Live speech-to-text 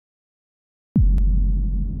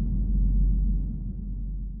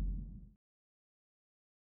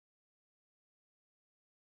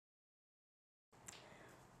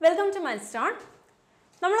Welcome to milestone.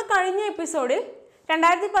 നമ്മൾ കഴിഞ്ഞ എപ്പിസോഡിൽ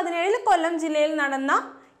 2017 കൊല്ലം ജില്ലയിൽ നടന്ന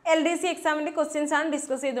LDC എക്സാമിൻ്റെ ക്വസ്റ്റ്യൻസ് ആണ്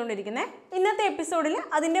ഡിസ്കസ് ചെയ്തുകൊണ്ടിരിക്കുന്നത്. ഇന്നത്തെ എപ്പിസോഡിൽ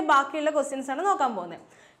അതിൻ്റെ ബാക്കിയുള്ള ക്വസ്റ്റ്യൻസ് ആണ് നോക്കാൻ പോകുന്നത്.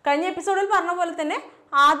 കഴിഞ്ഞ എപ്പിസോഡിൽ പറഞ്ഞ പോലെ തന്നെ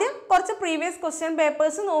ആദ്യം കുറച്ച് പ്രീവിയസ് ക്വസ്റ്റ്യൻ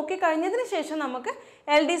പേപ്പേഴ്സ് നോക്കി കഴിഞ്ഞതിന് ശേഷം നമുക്ക്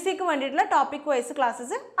LDCക്ക് വേണ്ടിയിട്ടുള്ള ടോപ്പിക് വൈസ്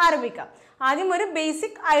ക്ലാസ്സസ് ആരംഭിക്കാം. ആദ്യം ഒരു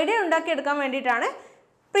ബേസിക് ഐഡിയ ഉണ്ടാക്കിയെടുക്കാൻ വേണ്ടിയിട്ടാണ്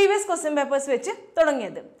പ്രീവിയസ് ക്വസ്റ്റ്യൻ പേപ്പേഴ്സ് വെച്ച്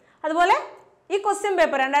തുടങ്ങിയത്. അതുപോലെ ഈ ക്വസ്റ്റ്യൻ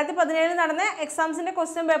പേപ്പർ 2017 നടന്ന എക്സാംസിൻ്റെ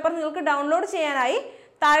ക്വസ്റ്റ്യൻ പേപ്പർ നിങ്ങൾക്ക് ഡൗൺലോഡ് ചെയ്യാനായി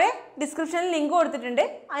താഴെ ഡിസ്ക്രിപ്ഷനിൽ ലിങ്ക് കൊടുത്തിട്ടുണ്ട്.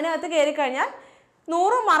 അതിനകത്ത് കയറി കഴിഞ്ഞാൽ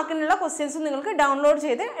 100 മാർക്കിനുള്ള ക്വസ്റ്റ്യൻസ് നിങ്ങൾക്ക് ഡൗൺലോഡ്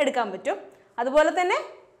ചെയ്ത് എടുക്കാൻ പറ്റും. അതുപോലെ തന്നെ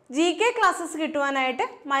GK classes കിട്ടുവാനായിട്ട്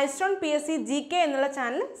milestone PSC GK എന്നുള്ള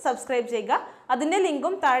ചാനൽ സബ്സ്ക്രൈബ് ചെയ്യുക. അതിൻ്റെ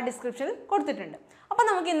ലിങ്കും താഴെ ഡിസ്ക്രിപ്ഷനിൽ കൊടുത്തിട്ടുണ്ട്. അപ്പോൾ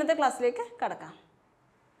നമുക്ക് ഇന്നത്തെ ക്ലാസ്സിലേക്ക് കടക്കാം.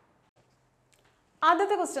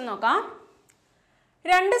 ആദ്യത്തെ ക്വസ്റ്റ്യൻ നോക്കാം.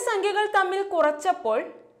 രണ്ട് സംഖ്യകൾ തമ്മിൽ കുറച്ചപ്പോൾ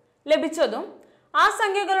ലഭിച്ചതും ആ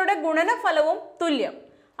സംഖ്യകളുടെ ഗുണനഫലവും തുല്യം.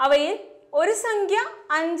 അവയിൽ ഒരു സംഖ്യ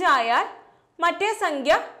 5 ആയാൽ മറ്റേ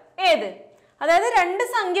സംഖ്യ ഏത്? അതായത് രണ്ട്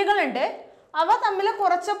സംഖ്യകളുണ്ട്, അവ തമ്മിൽ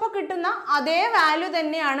കുറച്ചപ്പോൾ കിട്ടുന്ന അതേ വാല്യൂ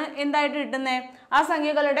തന്നെയാണ് എന്തായിട്ട് കിട്ടുന്നത്, ആ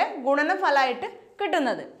സംഖ്യകളുടെ ഗുണനഫലമായിട്ട്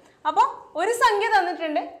കിട്ടുന്നത്. അപ്പോൾ ഒരു സംഖ്യ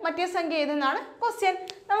തന്നിട്ടുണ്ട്, മറ്റേ സംഖ്യ ഏതെന്നാണ് ക്വസ്റ്റ്യൻ.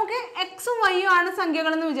 നമുക്ക് എക്സും വൈയും ആണ്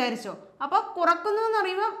സംഖ്യകളെന്ന് വിചാരിച്ചോ. അപ്പോൾ കുറക്കുന്നു എന്ന്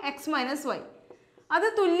പറയുമ്പോൾ x - y അത്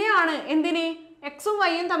തുല്യമാണ് എന്തിന്? എക്സും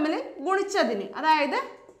വൈയും തമ്മിൽ ഗുണിച്ചതിന്. അതായത്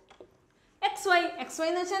xy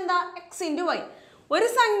എന്ന് വെച്ചാൽ എന്താ? x × y. ഒരു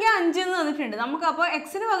സംഖ്യ 5 എന്ന് തന്നിട്ടുണ്ട്, നമുക്ക് അപ്പോൾ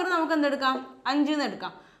എക്സിന് പകരം നമുക്ക് എന്തെടുക്കാം? 5 എന്ന്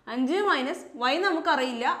എടുക്കാം. 5 - y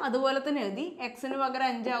നമുക്കറിയില്ല, അതുപോലെ തന്നെ എഴുതി. എക്സിന് പകരം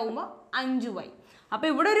 5 ആകുമ്പോൾ 5y. അപ്പോൾ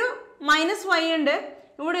ഇവിടെ ഒരു -y ഉണ്ട്,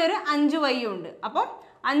 ഇവിടെ ഒരു 5y ഉണ്ട്. അപ്പം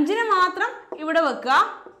 5ന് മാത്രം ഇവിടെ വെക്കുക,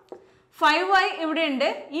 5y ഇവിടെ ഉണ്ട്.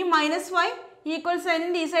 ഈ -y ഈക്വൽ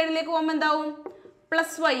സൈനിൻ്റെ ഈ സൈഡിലേക്ക് പോകുമ്പോൾ എന്താവും?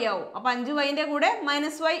 +y ആവും. അപ്പോൾ 5yൻ്റെ കൂടെ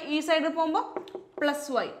 -y ഈ സൈഡിൽ പോകുമ്പോൾ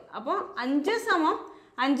 +y. അപ്പോൾ 5 =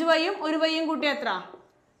 5yയും 1yയും കൂട്ടി എത്ര?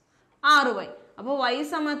 6y. അപ്പോൾ y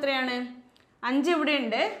 = എത്രയാണ്? 5 ഇവിടെ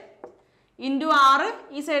ഉണ്ട് × 6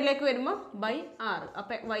 ഈ സൈഡിലേക്ക് വരുമ്പോൾ /6.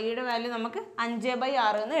 അപ്പോൾ വൈയുടെ വാല്യൂ നമുക്ക്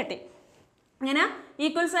 5/6 എന്ന് കിട്ടി. ഇങ്ങനെ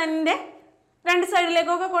ഈക്വൽ സൈനിൻ്റെ രണ്ട്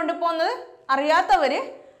സൈഡിലേക്കൊക്കെ കൊണ്ടുപോകുന്നത് അറിയാത്തവർ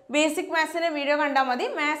ബേസിക് മാത്സിൻ്റെ വീഡിയോ കണ്ടാൽ മതി.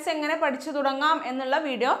 മാത്സ് എങ്ങനെ പഠിച്ചു തുടങ്ങാം എന്നുള്ള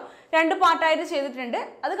വീഡിയോ 2 പാർട്ടായിട്ട് ചെയ്തിട്ടുണ്ട്.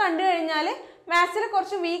 അത് കണ്ടു കഴിഞ്ഞാൽ മാത്സിൽ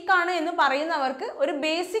കുറച്ച് വീക്കാണ് എന്ന് പറയുന്നവർക്ക് ഒരു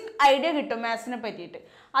ബേസിക് ഐഡിയ കിട്ടും മാത്സിനെ പറ്റിയിട്ട്.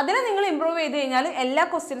 അതിനെ നിങ്ങൾ ഇമ്പ്രൂവ് ചെയ്ത് കഴിഞ്ഞാൽ എല്ലാ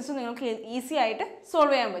ക്വസ്റ്റ്യൻസും നിങ്ങൾക്ക് ഈസി ആയിട്ട്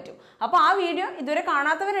സോൾവ് ചെയ്യാൻ പറ്റും. അപ്പോൾ ആ വീഡിയോ ഇതുവരെ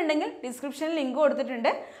കാണാത്തവരുണ്ടെങ്കിൽ ഡിസ്ക്രിപ്ഷനിൽ ലിങ്ക്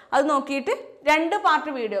കൊടുത്തിട്ടുണ്ട്, അത് നോക്കിയിട്ട് 2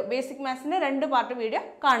 part video, basic മാത്സിൻ്റെ 2 part video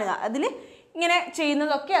കാണുക. അതിൽ ഇങ്ങനെ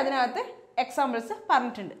ചെയ്യുന്നതൊക്കെ അതിനകത്ത് എക്സാമ്പിൾസ്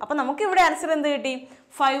പറഞ്ഞിട്ടുണ്ട്. അപ്പോൾ നമുക്ക് ഇവിടെ ആൻസർ എന്ത് കിട്ടി?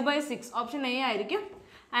 5/6. ഓപ്ഷൻ A ആയിരിക്കും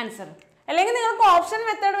ആൻസർ. അല്ലെങ്കിൽ നിങ്ങൾക്ക് ഓപ്ഷൻ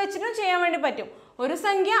മെത്തേഡ് വെച്ചിട്ടും ചെയ്യാൻ വേണ്ടി പറ്റും. ഒരു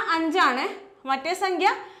സംഖ്യ 5 ആണ്, മറ്റേ സംഖ്യ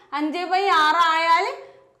 5/6 ആയാൽ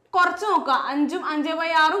കുറച്ച് നോക്കുക. 5ഉം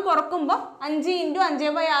 5/6ഉം കുറക്കുമ്പോൾ 5 ×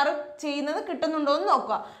 5/6 ചെയ്യുന്നത് കിട്ടുന്നുണ്ടോ എന്ന്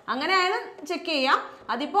നോക്കുക. അങ്ങനെ ആയാലും ചെക്ക് ചെയ്യാം.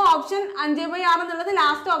 അതിപ്പോൾ ഓപ്ഷൻ 5/6 എന്നുള്ളത്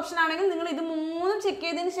ലാസ്റ്റ് ഓപ്ഷൻ ആണെങ്കിൽ നിങ്ങൾ ഇത് 3ഉം ചെക്ക്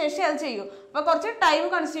ചെയ്തതിന് ശേഷം അത് ചെയ്യൂ. അപ്പോൾ കുറച്ച് ടൈം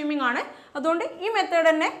കൺസ്യൂമിങ് ആണ്, അതുകൊണ്ട് ഈ മെത്തേഡ്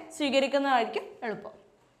തന്നെ സ്വീകരിക്കുന്നതായിരിക്കും എളുപ്പം.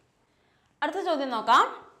 അടുത്ത ചോദ്യം നോക്കാം.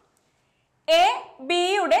 A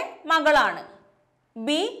Bയുടെ മകളാണ്, B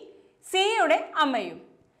Cയുടെ അമ്മയും,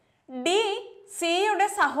 D Cയുടെ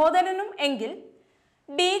സഹോദരനും എങ്കിൽ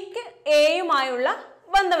Dക്ക് Aയുമായുള്ള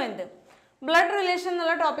ബന്ധമെന്ത്? ബ്ലഡ് റിലേഷൻ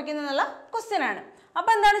എന്നുള്ള ടോപ്പിക്കിൽ നിന്നുള്ള ക്വസ്റ്റ്യൻ ആണ്.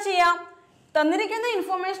 അപ്പോൾ എന്താണ് ചെയ്യുക? തന്നിരിക്കുന്ന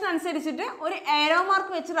ഇൻഫോർമേഷൻ അനുസരിച്ചിട്ട് ഒരു ഏരോ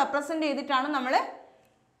മാർക്ക് വെച്ച് റെപ്രസെൻറ്റ് ചെയ്തിട്ടാണ് നമ്മൾ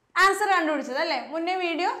ആൻസർ കണ്ടുപിടിച്ചത് അല്ലേ? മുന്നേ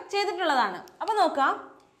വീഡിയോ ചെയ്തിട്ടുള്ളതാണ്. അപ്പോൾ നോക്കാം.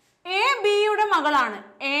 A Bയുടെ മകളാണ്.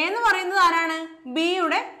 A എന്ന് പറയുന്നത് ആരാണ്?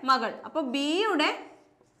 Bയുടെ മകൾ. അപ്പോൾ Bയുടെ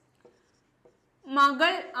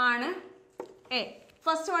മകൾ ആണ് A.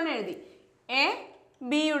 ഫസ്റ്റ് വൺ എഴുതി. A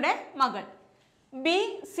Bയുടെ മകൾ, B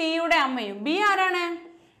Cയുടെ അമ്മയും. B ആരാണ്?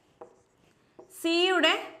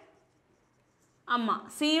 Cയുടെ അമ്മ.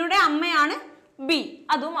 Cയുടെ അമ്മയാണ് B,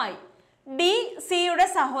 അതുമായി. D Cയുടെ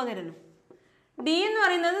സഹോദരനും. D എന്ന്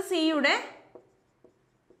പറയുന്നത് Cയുടെ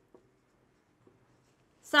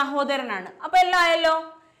സഹോദരനാണ്. അപ്പോൾ എല്ലാം ആയല്ലോ.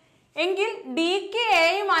 എങ്കിൽ Dക്ക്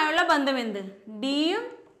Aയുമായുള്ള ബന്ധം എന്ത്? Dയും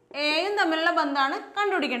Aയും തമ്മിലുള്ള ബന്ധമാണ്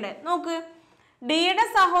കണ്ടുപിടിക്കേണ്ടത്. നോക്ക്, Dയുടെ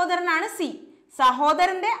സഹോദരനാണ് C.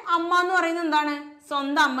 സഹോദരൻ്റെ അമ്മ എന്ന് പറയുന്നത് എന്താണ്?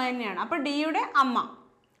 സ്വന്തം അമ്മ തന്നെയാണ്. അപ്പോൾ Dയുടെ അമ്മ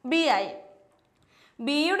B ആയി.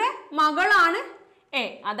 Bയുടെ മകളാണ് A,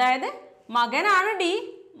 അതായത് മകനാണ് D,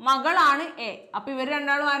 മകളാണ് A. അപ്പോൾ ഇവർ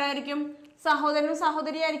രണ്ടാളും ആരായിരിക്കും? സഹോദരനും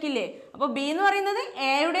സഹോദരിയായിരിക്കില്ലേ? അപ്പോൾ B എന്ന് പറയുന്നത്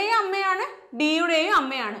Aയുടെയും അമ്മയാണ്, Dയുടെയും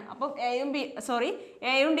അമ്മയാണ്. അപ്പോൾ Aയും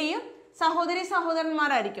Dയും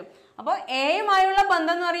സഹോദരന്മാരായിരിക്കും. അപ്പോൾ Aയുമായുള്ള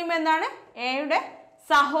ബന്ധം എന്ന് പറയുമ്പോൾ എന്താണ്? Aയുടെ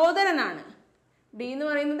സഹോദരനാണ്. D എന്ന്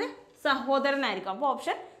പറയുന്നത് സഹോദരനായിരിക്കും. അപ്പോൾ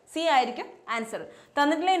ഓപ്ഷൻ സി ആയിരിക്കും ആൻസർ.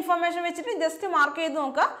 തന്നിട്ടുള്ള ഇൻഫർമേഷൻ വെച്ചിട്ട് ജസ്റ്റ് മാർക്ക് ചെയ്ത്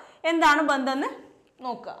നോക്കുക, എന്താണ് ബന്ധം എന്ന്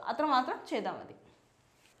നോക്കുക, അത്രമാത്രം ചെയ്താൽ മതി.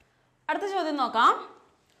 അടുത്ത ചോദ്യം നോക്കാം.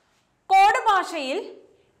 കോഡ് ഭാഷയിൽ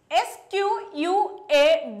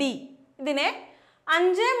SQUAD ഇതിനെ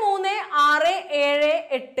 5 3 6 7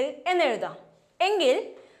 8 എന്ന് എഴുതാം എങ്കിൽ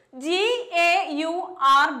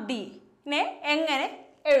GAURD നെ എങ്ങനെ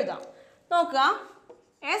എഴുതാം നോക്കുക.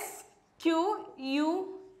 SQUAD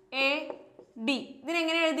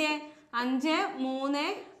ഇതിനെങ്ങനെ എഴുതിയേ? 5 3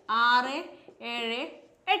 6 7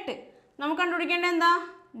 8. നമുക്ക് കണ്ടുപിടിക്കേണ്ടത് എന്താ?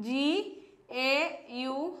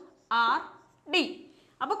 GAURD.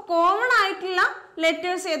 അപ്പോൾ കോമൺ ആയിട്ടുള്ള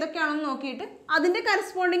ലെറ്റേഴ്സ് ഏതൊക്കെയാണെന്ന് നോക്കിയിട്ട് അതിൻ്റെ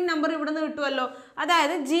കറസ്പോണ്ടിങ് നമ്പർ ഇവിടെ നിന്ന് കിട്ടുമല്ലോ.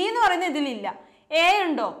 അതായത് ജി എന്ന് പറയുന്നത് ഇതിലില്ല. എ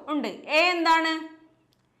ഉണ്ടോ? ഉണ്ട്. എ എന്താണ്?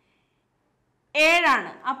 7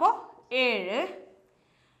 ആണ്. അപ്പോൾ 7.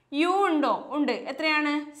 യു ഉണ്ടോ? ഉണ്ട്.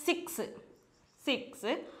 എത്രയാണ്? 6.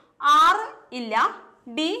 6. R ഇല്ല.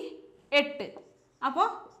 ഡി 8. അപ്പോൾ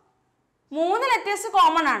 3 ലെറ്റേഴ്സ്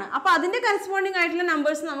കോമൺ ആണ്. അപ്പോൾ അതിൻ്റെ കറസ്പോണ്ടിങ് ആയിട്ടുള്ള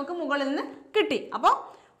നമ്പേഴ്സ് നമുക്ക് മുകളിൽ നിന്ന് കിട്ടി. അപ്പോൾ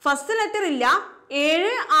ഫസ്റ്റ് ലെറ്റർ ഇല്ല,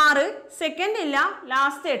 7 6, സെക്കൻഡ് ഇല്ല,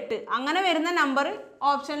 ലാസ്റ്റ് 8. അങ്ങനെ വരുന്ന നമ്പർ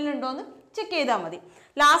ഓപ്ഷനിൽ ഉണ്ടോ എന്ന് ചെക്ക് ചെയ്താൽ മതി.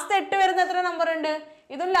 ലാസ്റ്റ് 8 വരുന്ന എത്ര നമ്പർ ഉണ്ട്?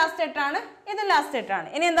 ഇതും ലാസ്റ്റ് 8 ആണ്, ഇതും ലാസ്റ്റ് 8 ആണ്.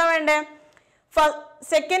 ഇനി എന്താ വേണ്ടേ?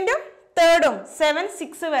 സെക്കൻഡും തേർഡും 7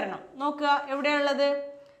 6 വരണം. നോക്കുക എവിടെയുള്ളത്?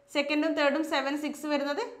 സെക്കൻഡും തേർഡും 7 6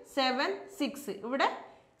 വരുന്നത് 7 6. ഇവിടെ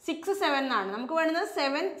 6 7 എന്നാണ്. നമുക്ക് വേണ്ടുന്നത്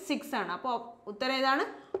 7 6 ആണ്. അപ്പോൾ ഉത്തരം ഏതാണ്?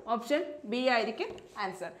 ഓപ്ഷൻ ബി ആയിരിക്കും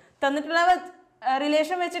ആൻസർ. തന്നിട്ടുള്ള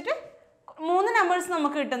റിലേഷൻ വെച്ചിട്ട് 3 നമ്പേഴ്സ്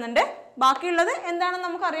നമുക്ക് കിട്ടുന്നുണ്ട്. ബാക്കിയുള്ളത് എന്താണെന്ന്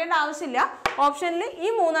നമുക്ക് അറിയേണ്ട ആവശ്യമില്ല. ഓപ്ഷനിൽ ഈ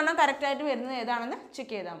 3 എണ്ണം കറക്റ്റായിട്ട് വരുന്നത് ഏതാണെന്ന്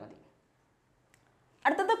ചെക്ക് ചെയ്താൽ മതി.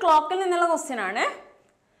 അടുത്തത് ക്ലോക്കിൽ നിന്നുള്ള ക്വസ്റ്റ്യൻ ആണ്.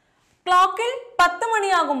 ക്ലോക്കിൽ 10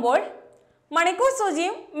 മണിയാകുമ്പോൾ മണിക്കൂർ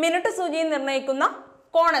സൂചിയും മിനിറ്റ് സൂചിയും നിർണ്ണയിക്കുന്ന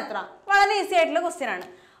കോൺ എത്ര? വളരെ ഈസി ആയിട്ടുള്ള ക്വസ്റ്റ്യൻ ആണ്.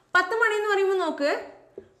 10 മണി എന്ന് പറയുമ്പോൾ നോക്ക്,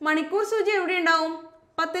 മണിക്കൂർ സൂചി എവിടെ ഉണ്ടാവും?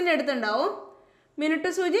 10ൻ്റെ അടുത്തുണ്ടാവും. മിനിറ്റ്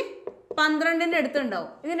സൂചി 12ൻ്റെ അടുത്തുണ്ടാവും.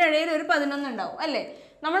 ഇതിൻ്റെ ഇടയിൽ ഒരു 11 ഉണ്ടാവും അല്ലേ?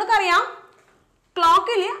 നമ്മൾക്കറിയാം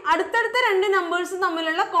ക്ലോക്കിൽ അടുത്തടുത്ത 2 നമ്പേഴ്സ്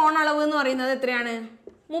തമ്മിലുള്ള കോൺ അളവ് എന്ന് പറയുന്നത് എത്രയാണ്?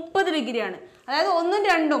 30 ഡിഗ്രിയാണ്. അതായത് 1ഉം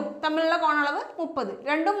 2ഉം തമ്മിലുള്ള കോൺ അളവ് 30,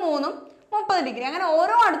 2ഉം 3ഉം 30 ഡിഗ്രി. അങ്ങനെ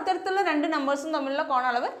ഓരോ അടുത്തടുത്തുള്ള 2 നമ്പേഴ്സും തമ്മിലുള്ള കോൺ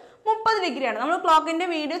അളവ് 30 ഡിഗ്രിയാണ്. നമ്മൾ ക്ലോക്കിൻ്റെ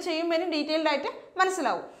വീഡിയോ ചെയ്യുമ്പോൾ ഡീറ്റെയിൽഡ് ആയിട്ട്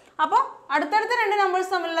മനസ്സിലാവും. അപ്പോൾ അടുത്തടുത്ത 2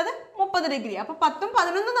 നമ്പേഴ്സ് തമ്മിലുള്ളത് 30 ഡിഗ്രി. അപ്പോൾ 10ഉം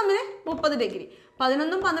 11ഉം തമ്മിൽ 30 ഡിഗ്രി.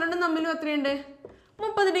 11ഉം 12ഉം തമ്മിലും എത്രയുണ്ട്?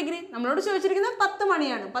 30 ഡിഗ്രി. നമ്മളോട് ചോദിച്ചിരിക്കുന്നത് 10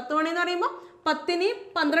 മണിയാണ്. 10 മണി എന്ന് പറയുമ്പോൾ 10നെയും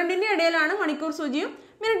 12ൻ്റെയും ഇടയിലാണ് മണിക്കൂർ സൂചിയും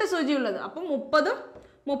മിനിറ്റ് സൂചിയും ഉള്ളത്. അപ്പം 30ഉം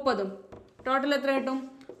 30ഉം ടോട്ടൽ എത്ര കിട്ടും?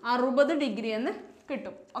 60 ഡിഗ്രി എന്ന്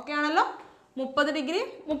കിട്ടും. ഓക്കെ ആണല്ലോ? 30 ഡിഗ്രി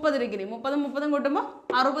 30 ഡിഗ്രി 30ഉം 30ഉം കൂട്ടുമ്പോൾ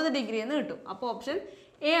 60 ഡിഗ്രി എന്ന് കിട്ടും. അപ്പോൾ ഓപ്ഷൻ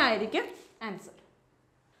എ ആയിരിക്കും ആൻസർ.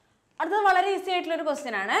 അടുത്തത് വളരെ ഈസി ആയിട്ടുള്ളൊരു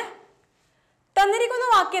ക്വസ്റ്റ്യൻ ആണ്. തന്നിരിക്കുന്ന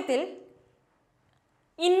വാക്യത്തിൽ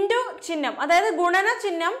ഇൻറ്റു ചിഹ്നം, അതായത് ഗുണന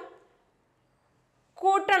ചിഹ്നം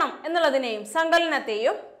കൂട്ടണം എന്നുള്ളതിനെയും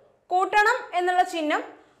സങ്കലനത്തെയും, കൂട്ടണം എന്നുള്ള ചിഹ്നം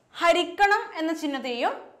ഹരിക്കണം എന്ന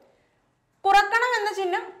ചിഹ്നത്തെയും, കുറക്കണം എന്ന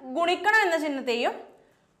ചിഹ്നം ഗുണിക്കണം എന്ന ചിഹ്നത്തെയും,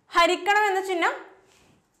 ഹരിക്കണം എന്ന ചിഹ്നം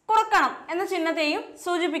കുറക്കണം എന്ന ചിഹ്നത്തെയും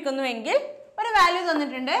സൂചിപ്പിക്കുന്നുവെങ്കിൽ ഒരു വാല്യൂ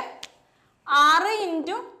തന്നിട്ടുണ്ട്. 6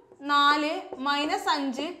 × 4 -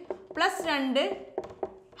 5 + 2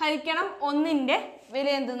 ഹരിക്കണം 1ൻ്റെ വില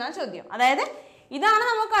എന്തെന്നാണ് ചോദ്യം. അതായത് ഇതാണ്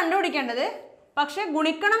നമുക്ക് കണ്ടുപിടിക്കേണ്ടത്. പക്ഷെ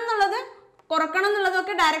ഗുണിക്കണം എന്നുള്ളത് കുറക്കണം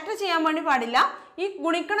എന്നുള്ളതൊക്കെ ഡയറക്റ്റ് ചെയ്യാൻ വേണ്ടി പാടില്ല. ഈ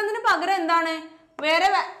ഗുണിക്കണത്തിന് പകരം എന്താണ്? വേറെ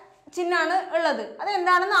ചിഹ്നമാണ് ഉള്ളത്. അത്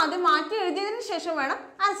എന്താണെന്ന് ആദ്യം മാറ്റി എഴുതിയതിന് ശേഷം വേണം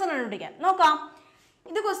ആൻസർ കണ്ടുപിടിക്കാൻ. നോക്കാം,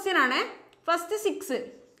 ഇത് ക്വസ്റ്റ്യൻ ആണ്. ഫസ്റ്റ് 6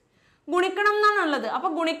 ഗുണിക്കണം എന്നാണ് ഉള്ളത്.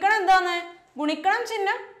 അപ്പോൾ ഗുണിക്കണം എന്താണ്? ഗുണിക്കണം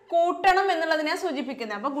ചിഹ്നം കൂട്ടണം എന്നുള്ളതിനെ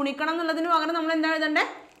സൂചിപ്പിക്കുന്നത്. അപ്പോൾ ഗുണിക്കണം എന്നുള്ളതിന് പകരം നമ്മൾ എന്താ എഴുതണ്ടേ?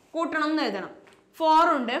 കൂട്ടണം എന്ന് എഴുതണം. 4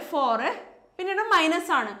 ഉണ്ട്, 4. പിന്നീട്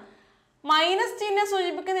മൈനസ് ആണ്. മൈനസ് ചിഹ്നം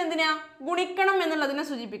സൂചിപ്പിക്കുന്നത് എന്തിനാ? ഗുണിക്കണം എന്നുള്ളതിനെ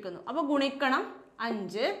സൂചിപ്പിക്കുന്നു. അപ്പോൾ ഗുണിക്കണം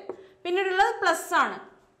 5. പിന്നീടുള്ളത് പ്ലസ് ആണ്.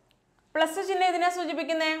 പ്ലസ് ചിഹ്നം ഇതിനെ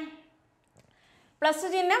സൂചിപ്പിക്കുന്നത്? പ്ലസ്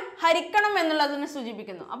ചിഹ്നം ഹരിക്കണം എന്നുള്ളതിനെ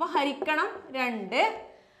സൂചിപ്പിക്കുന്നു. അപ്പോൾ ഹരിക്കണം 2.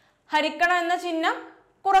 ഹരിക്കണം എന്ന ചിഹ്നം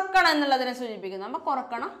കുറക്കണം എന്നുള്ളതിനെ സൂചിപ്പിക്കുന്നു. അപ്പോൾ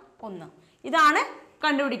കുറക്കണം 1. ഇതാണ്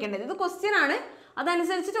കണ്ടുപിടിക്കേണ്ടത്. ഇത് ക്വസ്റ്റ്യൻ ആണ്.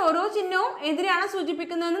 അതനുസരിച്ചിട്ട് ഓരോ ചിഹ്നവും എതിരെയാണ്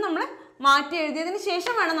സൂചിപ്പിക്കുന്നതെന്ന് നമ്മൾ മാറ്റി എഴുതിയതിന്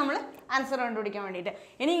ശേഷം വേണം നമ്മൾ ആൻസർ കണ്ടുപിടിക്കാൻ വേണ്ടിയിട്ട്.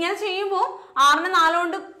 ഇനി ഇങ്ങനെ ചെയ്യുമ്പോൾ 6നെ 4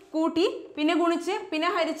 കൊണ്ട് കൂട്ടി പിന്നെ ഗുണിച്ച് പിന്നെ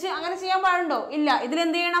ഹരിച്ച് അങ്ങനെ ചെയ്യാൻ പാടുണ്ടോ? ഇല്ല.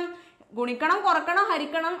 ഇതിലെന്ത് ചെയ്യണം? ഗുണിക്കണം കുറക്കണം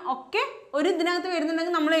ഹരിക്കണം ഒക്കെ ഒരു ഇതിനകത്ത്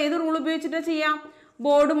വരുന്നുണ്ടെങ്കിൽ നമ്മൾ ഏത് റൂൾ ഉപയോഗിച്ചിട്ടാണ് ചെയ്യാം?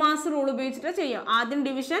 ബോർഡ് മാസ് റൂൾ ഉപയോഗിച്ചിട്ട് ചെയ്യാം. ആദ്യം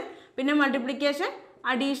ഡിവിഷൻ, പിന്നെ മൾട്ടിപ്ലിക്കേഷൻ,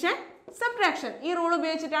 അഡീഷൻ, സബ്ട്രാക്ഷൻ, ഈ റൂൾ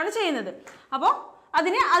ഉപയോഗിച്ചിട്ടാണ് ചെയ്യുന്നത്. അപ്പോൾ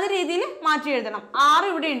അതിനെ അത് രീതിയിൽ മാറ്റി എഴുതണം. 6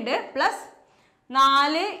 ഇവിടെ ഉണ്ട്, പ്ലസ്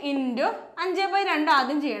 4 × 5/2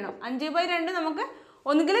 ആദ്യം ചെയ്യണം. 5/2 നമുക്ക്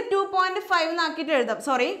ഒന്നുകിൽ 2.5 എന്നാക്കിയിട്ട് എഴുതാം.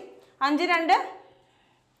 സോറി, 5 2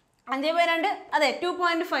 5/2 അതെ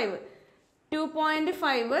 2.5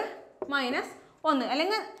 2.5 മൈനസ് 1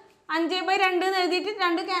 അല്ലെങ്കിൽ 5/2 എന്ന് എഴുതിയിട്ട്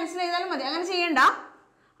 2 ക്യാൻസൽ ചെയ്താലും മതി. അങ്ങനെ ചെയ്യണ്ട.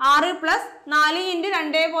 6 പ്ലസ് 4 ഇൻറ്റു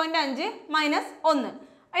 2.5 മൈനസ് 1.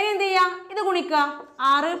 അതിന് എന്ത് ചെയ്യുക? ഇത് ഗുണിക്കുക.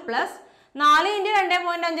 6 പ്ലസ് 4 ഇൻറ്റു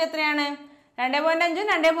 2.5 എത്രയാണ്? 2.5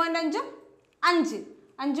 2.5 5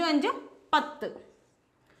 5 5 10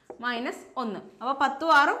 മൈനസ് 1. അപ്പോൾ 10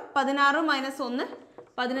 6 16 മൈനസ് 1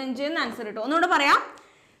 15 എന്ന് ആൻസർ കിട്ടും. ഒന്നുകൂടെ പറയാം.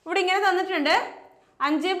 ഇവിടെ ഇങ്ങനെ തന്നിട്ടുണ്ട്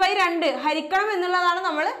 5/2 ഹരിക്കണം എന്നുള്ളതാണ്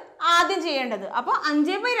നമ്മൾ ആദ്യം ചെയ്യേണ്ടത്. അപ്പോൾ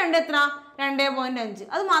 5/2 എത്ര? 2.5.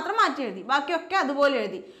 അത് മാത്രം മാറ്റി എഴുതി, ബാക്കിയൊക്കെ അതുപോലെ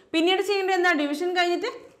എഴുതി. പിന്നീട് ചെയ്യേണ്ടത് എന്താ? ഡിവിഷൻ കഴിഞ്ഞിട്ട്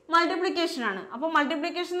മൾട്ടിപ്ലിക്കേഷൻ ആണ്. അപ്പോൾ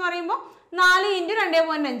മൾട്ടിപ്ലിക്കേഷൻ എന്ന് പറയുമ്പോൾ 4 ഇൻറ്റു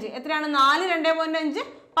 2.5 എത്രയാണ്? 4 2.5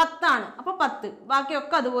 10 ആണ്. അപ്പോൾ 10,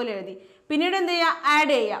 ബാക്കിയൊക്കെ അതുപോലെ എഴുതി. പിന്നീട് എന്ത് ചെയ്യുക?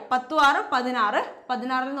 ആഡ് ചെയ്യുക. 10 6 16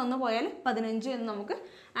 16ൽ നിന്ന് 1 പോയാൽ 15 എന്ന് നമുക്ക്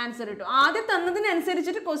ആൻസർ കിട്ടും. ആദ്യം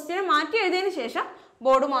തന്നതിനനുസരിച്ചിട്ട് ക്വസ്റ്റ്യനെ മാറ്റി എഴുതിയതിന് ശേഷം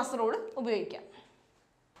ബോർഡ് മാസ്റ്റർ റൂൾ ഉപയോഗിക്കാം.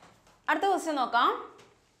 അടുത്ത ക്വസ്റ്റ്യൻ നോക്കാം.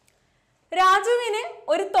 രാജുവിന്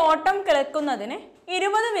ഒരു തോട്ടം കിളക്കുന്നതിന്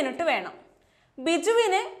 20 മിനിറ്റ് വേണം.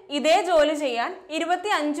 ബിജുവിന് ഇതേ ജോലി ചെയ്യാൻ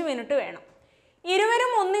 25 മിനിറ്റ് വേണം.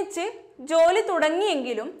 ഇരുവരും ഒന്നിച്ച് ജോലി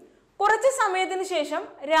തുടങ്ങിയെങ്കിലും കുറച്ച് സമയത്തിന് ശേഷം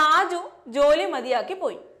രാജു ജോലി മതിയാക്കി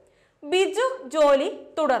പോയി. ബിജു ജോലി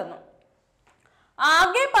തുടർന്നു.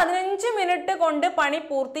 ആകെ 15 മിനിറ്റ് കൊണ്ട് പണി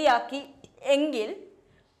പൂർത്തിയാക്കി എങ്കിൽ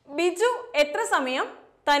ബിജു എത്ര സമയം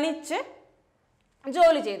തനിച്ച്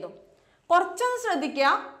ജോലി ചെയ്തു? കുറച്ചൊന്ന് ശ്രദ്ധിക്കുക,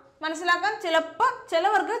 മനസ്സിലാക്കാൻ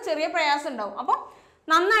ചിലവർക്ക് ചെറിയ പ്രയാസം ഉണ്ടാവും. അപ്പോൾ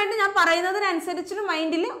നന്നായിട്ട് ഞാൻ പറയുന്നതിനനുസരിച്ചിട്ട്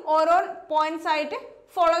മൈൻഡിൽ ഓരോ പോയിന്റ്സ് ആയിട്ട്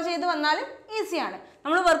ഫോളോ ചെയ്ത് വന്നാലും ഈസിയാണ്.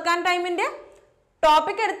 നമ്മൾ വർക്ക് ആൻഡ് ടൈമിൻ്റെ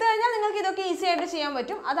ടോപ്പിക് എടുത്തു കഴിഞ്ഞാൽ നിങ്ങൾക്ക് ഇതൊക്കെ ഈസി ആയിട്ട് ചെയ്യാൻ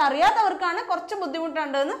പറ്റും. അതറിയാത്തവർക്കാണ് കുറച്ച്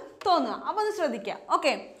ബുദ്ധിമുട്ടുണ്ടെന്ന് തോന്നുക. അപ്പോൾ ഒന്ന് ശ്രദ്ധിക്കുക.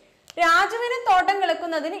 ഓക്കെ, രാജുവിന് തോട്ടം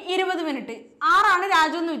കിളക്കുന്നതിന് 20 മിനിറ്റ്. 6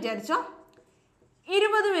 രാജു എന്ന് വിചാരിച്ചോ,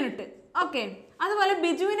 20 മിനിറ്റ്. ഓക്കെ, അതുപോലെ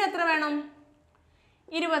ബിജുവിന് എത്ര വേണം?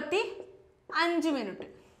 25 മിനിറ്റ്.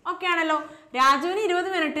 ഓക്കെ ആണല്ലോ. രാജുവിന് 20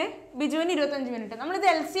 മിനിറ്റ്, ബിജുവിന് 25 മിനിറ്റ്. നമ്മളിത്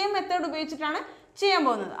LCM മെത്തേഡ് ഉപയോഗിച്ചിട്ടാണ് ചെയ്യാൻ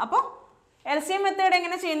പോകുന്നത്. അപ്പോൾ LCM മെത്തേഡ്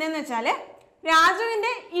എങ്ങനെ ചെയ്യുന്നതെന്ന് വെച്ചാൽ,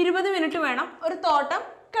 രാജുവിൻ്റെ 20 മിനിറ്റ് വേണം ഒരു തോട്ടം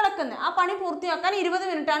കിളക്കുന്നത്. ആ പണി പൂർത്തിയാക്കാൻ 20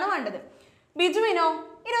 മിനിറ്റാണ് വേണ്ടത്. ബിജുവിനോ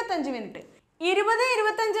 25 മിനിറ്റ്. 20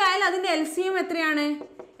 25 ആയാൽ അതിൻ്റെ LCM എത്രയാണ്?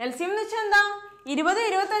 LCM എന്ന് വെച്ചാൽ എന്താ? 20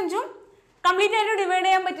 25 കംപ്ലീറ്റ് ആയിട്ട് ഡിവൈഡ്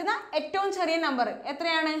ചെയ്യാൻ പറ്റുന്ന ഏറ്റവും ചെറിയ നമ്പർ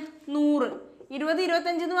എത്രയാണ്? 100. 20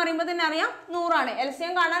 25 എന്ന് പറയുമ്പോൾ തന്നെ അറിയാം 100 ആണ്.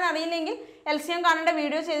 LCM കാണാൻ അറിയില്ലെങ്കിൽ LCM കാണേണ്ട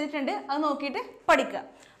വീഡിയോ ചെയ്തിട്ടുണ്ട്, അത് നോക്കിയിട്ട് പഠിക്കുക.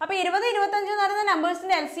 അപ്പോൾ 20 25 എന്ന് പറയുന്ന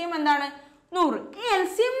നമ്പേഴ്സിൻ്റെ LCM എന്താണ്? 100. ഈ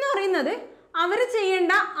LCM എന്ന് പറയുന്നത് അവർ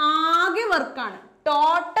ചെയ്യേണ്ട ആകെ വർക്കാണ്,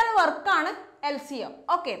 ടോട്ടൽ വർക്കാണ് LCM.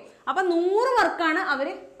 ഓക്കെ, അപ്പം 100 വർക്കാണ് അവർ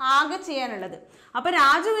ആകെ ചെയ്യാനുള്ളത്. അപ്പോൾ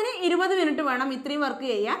രാജുവിന് 20 മിനിറ്റ് വേണം ഇത്രയും വർക്ക്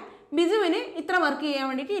ചെയ്യാൻ. ബിജുവിന് ഇത്ര വർക്ക് ചെയ്യാൻ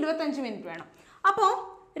വേണ്ടിയിട്ട് 25 മിനിറ്റ് വേണം. അപ്പോൾ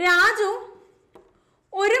രാജു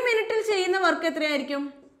 1 മിനിറ്റിൽ ചെയ്യുന്ന വർക്ക് എത്രയായിരിക്കും?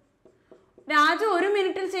 രാജു 1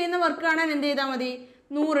 മിനിറ്റിൽ ചെയ്യുന്ന വർക്ക് കാണാൻ എന്ത് ചെയ്താൽ മതി?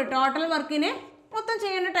 100 ടോട്ടൽ വർക്കിനെ മൊത്തം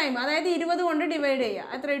ചെയ്യേണ്ട ടൈം, അതായത് 20 കൊണ്ട് ഡിവൈഡ്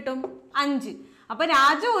ചെയ്യുക. എത്ര കിട്ടും? 5. അപ്പോൾ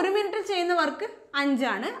രാജു 1 മിനിറ്റിൽ ചെയ്യുന്ന വർക്ക് 5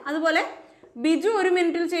 ആണ്. അതുപോലെ ബിജു 1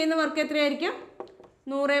 മിനിറ്റിൽ ചെയ്യുന്ന വർക്ക് എത്രയായിരിക്കും?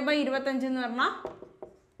 100/25 എന്ന് പറഞ്ഞാൽ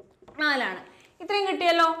 4 ആണ്. ഇത്രയും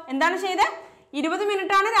കിട്ടിയല്ലോ. എന്താണ് ചെയ്തത്? 20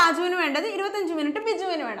 മിനിറ്റ് ആണ് രാജുവിന് വേണ്ടത്, 25 മിനിറ്റ്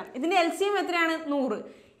ബിജുവിന് വേണം. ഇതിൻ്റെ LCM എത്രയാണ്? 100.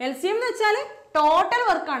 LCM എന്ന് വെച്ചാൽ ടോട്ടൽ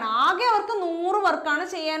വർക്കാണ്, ആകെ അവർക്ക് 100 വർക്കാണ്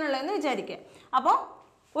ചെയ്യാനുള്ളതെന്ന് വിചാരിക്കുക. അപ്പോൾ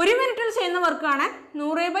 1 മിനിറ്റിൽ ചെയ്യുന്ന വർക്കാണ്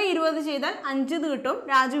 100/20 ചെയ്താൽ 5 കിട്ടും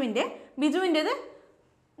രാജുവിൻ്റെ. ബിജുവിൻ്റെത്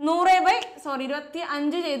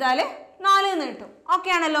 25 ചെയ്താൽ 4 എന്ന് കിട്ടും. ഓക്കെ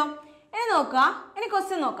ആണല്ലോ. ഇനി നോക്കുക, ഇനി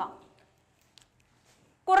ക്വസ്റ്റ്യൻ നോക്കാം.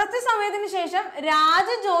 കുറച്ച് സമയത്തിന് ശേഷം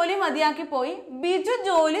രാജു ജോലി മതിയാക്കി പോയി, ബിജു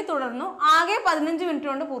ജോലി തുടർന്നു. ആകെ 15 മിനിറ്റ്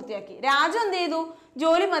കൊണ്ട് പൂർത്തിയാക്കി. രാജു എന്ത് ചെയ്തു?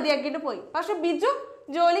 ജോലി മതിയാക്കിയിട്ട് പോയി. പക്ഷെ ബിജു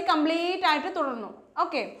ജോലി കംപ്ലീറ്റ് ആയിട്ട് തുടർന്നു.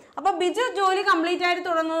 ഓക്കെ, അപ്പോൾ ബിജു ജോലി കംപ്ലീറ്റ് ആയിട്ട്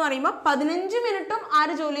തുടർന്നു എന്ന് പറയുമ്പോൾ 15 മിനിറ്റും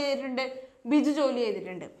ആര് ജോലി ചെയ്തിട്ടുണ്ട്? ബിജു ജോലി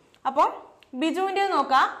ചെയ്തിട്ടുണ്ട്. അപ്പോൾ ബിജുവിൻ്റെ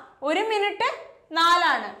നോക്കാം, 1 മിനിറ്റ് 4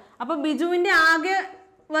 ആണ്. അപ്പോൾ ബിജുവിൻ്റെ ആകെ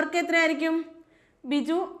വർക്ക് എത്രയായിരിക്കും?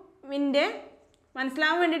 ബിജുവിൻ്റെ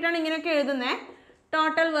മനസ്സിലാവാൻ വേണ്ടിയിട്ടാണ് ഇങ്ങനെയൊക്കെ എഴുതുന്നത്.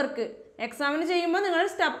 ടോട്ടൽ വർക്ക് എക്സാമിന് ചെയ്യുമ്പോൾ നിങ്ങൾ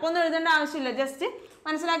സ്റ്റെപ്പൊന്നും എഴുതേണ്ട ആവശ്യമില്ല, ജസ്റ്റ്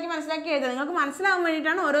മനസ്സിലാക്കി എഴുതുക. നിങ്ങൾക്ക് മനസ്സിലാവാൻ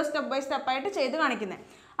വേണ്ടിയിട്ടാണ് ഓരോ സ്റ്റെപ്പ് ബൈ സ്റ്റെപ്പായിട്ട് ചെയ്ത് കാണിക്കുന്നത്.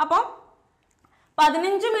 അപ്പോൾ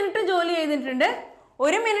 15 മിനിറ്റ് ജോലി ചെയ്തിട്ടുണ്ട്.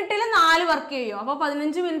 1 മിനിറ്റിൽ 4 വർക്ക് ചെയ്യും. അപ്പോൾ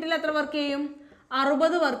 15 മിനിറ്റിൽ എത്ര വർക്ക് ചെയ്യും?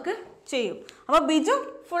 60 വർക്ക് ചെയ്യും. അപ്പോൾ ബിജു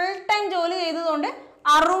ഫുൾ ടൈം ജോലി ചെയ്തതുകൊണ്ട്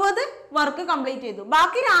 60 വർക്ക് കംപ്ലീറ്റ് ചെയ്തു.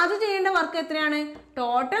 ബാക്കി രാജു ചെയ്യേണ്ട വർക്ക് എത്രയാണ്?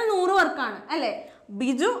 ടോട്ടൽ 100 വർക്കാണ് അല്ലേ?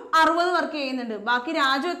 ബിജു 60 വർക്ക് ചെയ്യുന്നുണ്ട്. ബാക്കി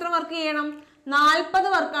രാജു എത്ര വർക്ക് ചെയ്യണം? 40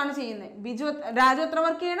 വർക്കാണ് ചെയ്യുന്നത്. രാജു എത്ര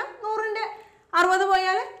വർക്ക് ചെയ്യണം? 100ന്റെ 60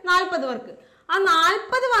 പോയാൽ 40 വർക്ക്. ആ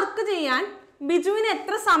 40 വർക്ക് ചെയ്യാൻ ബിജുവിന്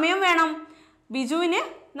എത്ര സമയം വേണം? ബിജുവിന്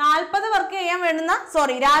 40 വർക്ക് ചെയ്യാൻ വേണ്ടുന്ന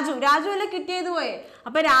രാജു അല്ലേ ക്വിറ്റ് ചെയ്ത് പോയേ.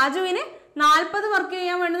 അപ്പൊ രാജുവിന് 40 വർക്ക്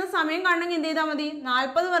ചെയ്യാൻ വേണ്ടുന്ന സമയം കാണണമെങ്കിൽ എന്ത് ചെയ്താൽ മതി?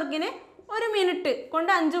 40 വർക്കിന് 1 മിനിറ്റ്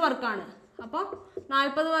കൊണ്ട് 5 വർക്കാണ്. അപ്പോൾ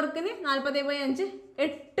 40 വർക്കിന് 40/5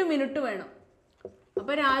 8 മിനിറ്റ് വേണം.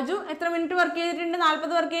 അപ്പോൾ രാജു എത്ര മിനിറ്റ് വർക്ക് ചെയ്തിട്ടുണ്ട്?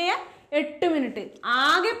 40 വർക്ക് ചെയ്യാൻ 8 മിനിറ്റ്.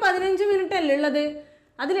 ആകെ 15 മിനിറ്റ് അല്ലേ ഉള്ളത്,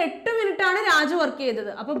 അതിൽ 8 മിനിറ്റ് ആണ് രാജു വർക്ക്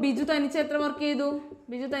ചെയ്തത്. അപ്പോൾ ബിജു തനിച്ച് എത്ര വർക്ക് ചെയ്തു?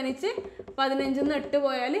 ബിജു തനിച്ച് 15 നിന്ന് 8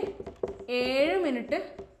 പോയാൽ 7 മിനിറ്റ്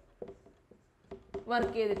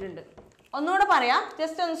വർക്ക് ചെയ്തിട്ടുണ്ട്. ഒന്നുകൂടെ പറയാം,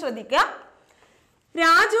 ജസ്റ്റ് ഒന്ന് ശ്രദ്ധിക്കുക.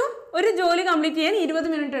 രാജു ഒരു ജോലി കംപ്ലീറ്റ് ചെയ്യാൻ 20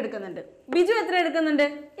 മിനിറ്റ് എടുക്കുന്നുണ്ട്. ബിജു എത്ര എടുക്കുന്നുണ്ട്?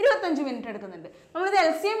 25 മിനിറ്റ് എടുക്കുന്നുണ്ട്. നമ്മളിത്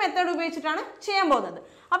LCM മെത്തേഡ് ഉപയോഗിച്ചിട്ടാണ് ചെയ്യാൻ പോകുന്നത്.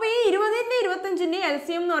 അപ്പോൾ ഈ 20ന്റെ 25ന്റെ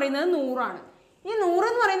LCM എന്ന് പറയുന്നത് 100 ആണ്. ഈ 100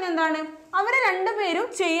 എന്ന് പറയുന്നത് എന്താണ്? അവരെ രണ്ടുപേരും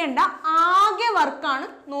ചെയ്യേണ്ട ആകെ വർക്കാണ്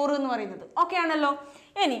 100 എന്ന് പറയുന്നത്. ഓക്കെ ആണല്ലോ.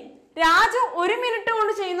 ഇനി രാജു 1 മിനിറ്റ്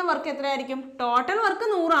കൊണ്ട് ചെയ്യുന്ന വർക്ക് എത്രയായിരിക്കും? ടോട്ടൽ വർക്ക്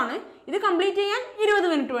 100 ആണ്. ഇത് കംപ്ലീറ്റ് ചെയ്യാൻ 20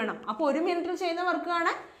 മിനിറ്റ് വേണം. അപ്പോൾ 1 മിനിറ്റിൽ ചെയ്യുന്ന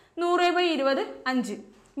വർക്കാണ് 100/20 5.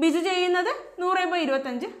 ബിജു ചെയ്യുന്നത്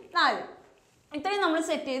 100/25 4. ഇത്രയും നമ്മൾ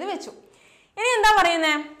സെറ്റ് ചെയ്ത് വെച്ചു. ഇനി എന്താ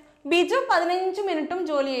പറയുന്നത്? ബിജു 15 മിനിറ്റും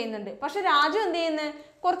ജോലി ചെയ്യുന്നുണ്ട്. പക്ഷെ രാജു എന്ത് ചെയ്യുന്നത്?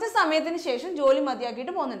 കുറച്ച് സമയത്തിന് ശേഷം ജോലി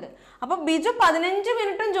മതിയാക്കിയിട്ട് പോകുന്നുണ്ട്. അപ്പോൾ ബിജു 15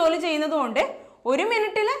 മിനിറ്റും ജോലി ചെയ്യുന്നത് കൊണ്ട് 1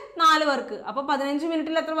 മിനിറ്റിൽ 4 വർക്ക്. അപ്പോൾ 15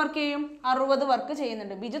 മിനിറ്റിൽ എത്ര വർക്ക് ചെയ്യും? 60 വർക്ക്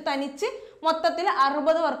ചെയ്യുന്നുണ്ട്. ബിജു തനിച്ച് മൊത്തത്തിൽ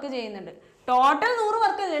 60 വർക്ക് ചെയ്യുന്നുണ്ട്. ടോട്ടൽ 100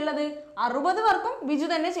 വർക്കല്ലേ ഉള്ളത്, 60 വർക്കും ബിജു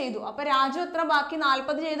തന്നെ ചെയ്തു. അപ്പോൾ രാജു എത്ര ബാക്കി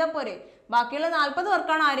 40 ചെയ്താൽ പോരെ? ബാക്കിയുള്ള 40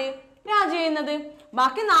 വർക്കാണ് ആര്? രാജു ചെയ്യുന്നത്.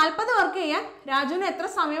 ബാക്കി 40 വർക്ക് ചെയ്യാൻ രാജുവിന് എത്ര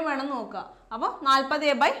സമയം വേണം നോക്കുക. അപ്പോൾ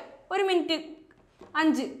 40/1 മിനിറ്റ്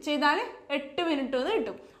 5 ചെയ്താൽ 8 മിനിറ്റ് എന്ന്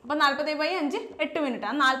കിട്ടും. അപ്പോൾ 40/5 8 മിനിറ്റ്.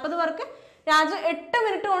 ആ 40 വർക്ക് രാജു 8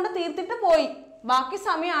 മിനിറ്റ് കൊണ്ട് തീർത്തിട്ട് പോയി. ബാക്കി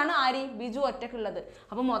സമയമാണ് ആര്? ബിജു ഒറ്റക്കുള്ളത്.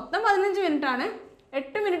 അപ്പോൾ മൊത്തം 15 മിനിറ്റ് ആണ്,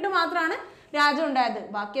 8 മിനിറ്റ് മാത്രമാണ് രാജു ഉണ്ടായത്.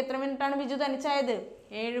 ബാക്കി എത്ര മിനിറ്റാണ് ബിജു തനിച്ചായത്?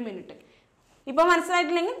 7 മിനിറ്റ്. ഇപ്പോൾ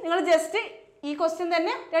മനസ്സിലായിട്ടില്ലെങ്കിൽ നിങ്ങൾ ജസ്റ്റ് ഈ ക്വസ്റ്റ്യൻ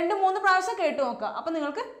തന്നെ 2-3 പ്രാവശ്യം കേട്ട് നോക്കുക. അപ്പോൾ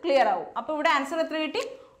നിങ്ങൾക്ക് ക്ലിയർ ആവും. അപ്പോൾ ഇവിടെ ആൻസർ എത്ര കിട്ടി?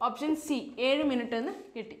 ഓപ്ഷൻ സി 7 മിനിറ്റ് എന്ന്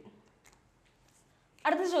കിട്ടി.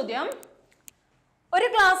 അടുത്ത ചോദ്യം, ഒരു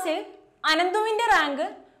ക്ലാസ്സിൽ അനന്തുവിൻ്റെ റാങ്ക്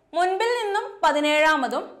മുൻപിൽ നിന്നും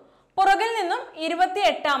 17ാമതും പുറകിൽ നിന്നും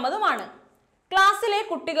 28ാമതുമാണ്. ക്ലാസ്സിലെ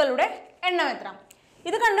കുട്ടികളുടെ എണ്ണം എത്ര?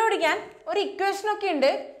 ഇത് കണ്ടുപിടിക്കാൻ ഒരു ഇക്വേഷനൊക്കെ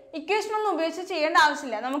ഉണ്ട്. ഇക്വേഷൻ ഒന്നും ഉപയോഗിച്ച് ചെയ്യേണ്ട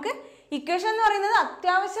ആവശ്യമില്ല. നമുക്ക് ഇക്വേഷൻ എന്ന് പറയുന്നത്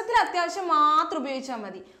അത്യാവശ്യം മാത്രം ഉപയോഗിച്ചാൽ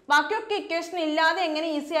മതി. ബാക്കിയൊക്കെ ഇക്വേഷൻ ഇല്ലാതെ എങ്ങനെ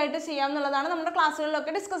ഈസി ആയിട്ട് ചെയ്യാം എന്നുള്ളതാണ് നമ്മുടെ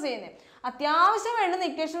ക്ലാസ്സുകളിലൊക്കെ ഡിസ്കസ് ചെയ്യുന്നത്. അത്യാവശ്യം വേണ്ടുന്ന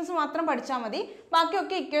ഇക്വേഷൻസ് മാത്രം പഠിച്ചാൽ മതി.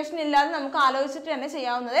 ബാക്കിയൊക്കെ ഇക്വേഷൻ ഇല്ലാതെ നമുക്ക് ആലോചിച്ചിട്ട് തന്നെ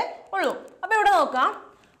ചെയ്യാവുന്നതേ ഉള്ളൂ. അപ്പോൾ ഇവിടെ നോക്കാം,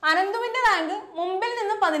 അനന്തുവിൻ്റെ റാങ്ക് മുമ്പിൽ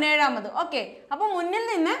നിന്ന് 17ാമത്. ഓക്കെ, അപ്പോൾ മുന്നിൽ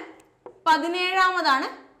നിന്ന് 17ാമതാണ്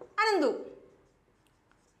അനന്തു.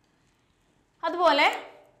 അതുപോലെ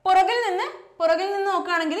പുറകിൽ നിന്ന്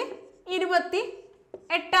നോക്കുകയാണെങ്കിൽ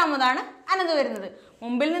 28ാമതാണ് അനന്തു വരുന്നത്.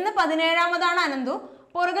 മുമ്പിൽ നിന്ന് 17ാമതാണ് അനന്തു,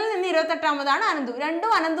 പുറകിൽ നിന്ന് 28ാമതാണ് അനന്തു.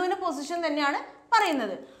 രണ്ടും അനന്തുവിന്റെ പൊസിഷൻ തന്നെയാണ്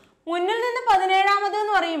പറയുന്നത്. മുന്നിൽ നിന്ന് 17ാമത്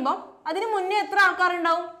എന്ന് പറയുമ്പോൾ അതിന് മുന്നേ എത്ര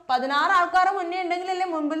ആൾക്കാരുണ്ടാവും? 16 ആൾക്കാർ മുന്നേ ഉണ്ടെങ്കിലല്ലേ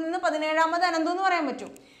മുമ്പിൽ നിന്ന് 17ാമത് അനന്തു എന്ന് പറയാൻ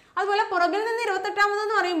പറ്റും. അതുപോലെ പുറകിൽ നിന്ന് 28ാമത്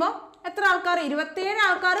എന്ന് പറയുമ്പോൾ എത്ര ആൾക്കാർ? 27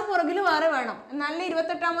 ആൾക്കാർ പുറകിൽ വേറെ വേണം, എന്നാലേ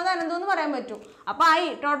 28ാമത് അനന്തു എന്ന് പറയാൻ പറ്റൂ. അപ്പോൾ ആയി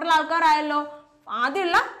ടോട്ടൽ ആൾക്കാരായല്ലോ.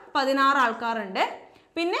 ആദ്യമുള്ള 16 ആൾക്കാരുണ്ട്,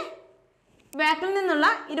 പിന്നെ ബാക്കിൽ നിന്നുള്ള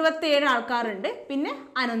 27 ആൾക്കാരുണ്ട്, പിന്നെ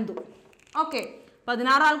അനന്തു. ഓക്കെ,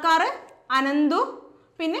 16 ആൾക്കാർ, അനന്തു,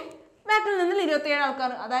 പിന്നെ ബാക്കിൽ നിന്നുള്ള 27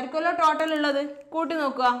 ആൾക്കാർ. അതായിരിക്കുമല്ലോ ടോട്ടൽ ഉള്ളത്. കൂട്ടി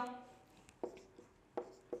നോക്കുക,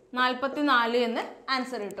 44 എന്ന്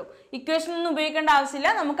ആൻസർ കിട്ടും. ഇക്വേഷൻ ഒന്നും ഉപയോഗിക്കേണ്ട ആവശ്യമില്ല,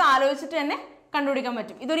 നമുക്ക് ആലോചിച്ചിട്ട് തന്നെ കണ്ടുപിടിക്കാൻ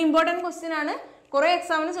പറ്റും. ഇതൊരു ഇമ്പോർട്ടൻറ്റ് ക്വസ്റ്റ്യൻ ആണ്, കുറേ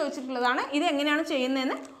എക്സാമിന് ചോദിച്ചിട്ടുള്ളതാണ്. ഇത് എങ്ങനെയാണ്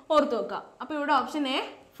ചെയ്യുന്നതെന്ന് ഓർത്ത് വെക്കുക. അപ്പോൾ ഇവിടെ ഓപ്ഷൻ എ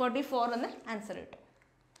 44 എന്ന് ആൻസർ കിട്ടും.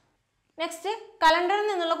 നെക്സ്റ്റ് കലണ്ടറിൽ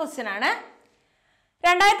നിന്നുള്ള ക്വസ്റ്റ്യൻ ആണ്.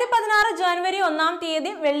 2016 ജനുവരി 1-ാം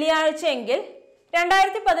തീയതി വെള്ളിയാഴ്ച എങ്കിൽ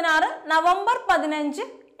 2016 നവംബർ 15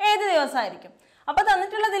 ഏത് ദിവസമായിരിക്കും? അപ്പോൾ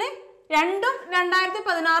തന്നിട്ടുള്ളതിൽ രണ്ടും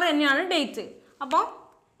 2016 തന്നെയാണ് ഡേറ്റ്. അപ്പോൾ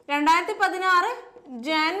 2016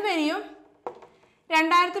 ജനുവരിയും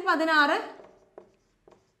 2016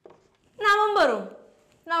 നവംബറും,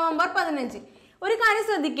 നവംബർ 15. ഒരു കാര്യം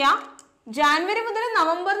ശ്രദ്ധിക്കുക, ജാനുവരി മുതൽ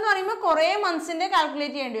നവംബർ എന്ന് പറയുമ്പോൾ കുറേ മന്ത്സിന്റെ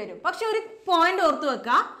കാൽക്കുലേറ്റ് ചെയ്യേണ്ടി വരും. പക്ഷെ ഒരു പോയിന്റ് ഓർത്ത്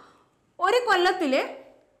വെക്കുക, ഒരു കൊല്ലത്തിൽ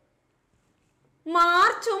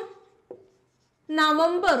മാർച്ചും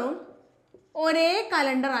നവംബറും ഒരേ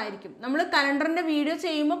കലണ്ടർ ആയിരിക്കും. നമ്മൾ കലണ്ടറിന്റെ വീഡിയോ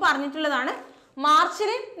ചെയ്യുമ്പോൾ പറഞ്ഞിട്ടുള്ളതാണ്,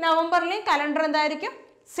 മാർച്ചിലെയും നവംബറിലെയും കലണ്ടർ എന്തായിരിക്കും?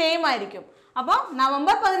 സെയിം ആയിരിക്കും. അപ്പോൾ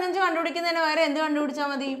നവംബർ 15 കണ്ടുപിടിക്കുന്നതിന് വേറെ എന്ത് കണ്ടുപിടിച്ചാൽ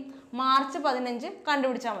മതി? മാർച്ച് 15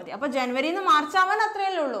 കണ്ടുപിടിച്ചാൽ മതി. അപ്പോൾ ജനുവരിയിൽ നിന്ന് മാർച്ച് ആവാൻ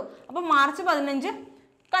അത്രയല്ലേ ഉള്ളൂ. അപ്പോൾ മാർച്ച് 15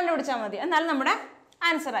 കണ്ടുപിടിച്ചാൽ മതി, എന്നാൽ നമ്മുടെ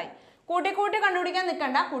ആൻസറായി. കൂട്ടി കണ്ടുപിടിക്കാൻ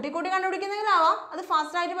നിൽക്കണ്ട. കൂട്ടി കണ്ടുപിടിക്കുന്നെങ്കിലാവാം, അത്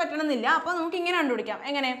ഫാസ്റ്റ് ആയിട്ട് പറ്റണമെന്നില്ല. അപ്പോൾ നമുക്ക് ഇങ്ങനെ കണ്ടുപിടിക്കാം.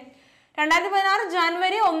 എങ്ങനെ? 2016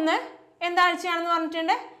 ജനുവരി 1 എന്താഴ്ചയാണെന്ന്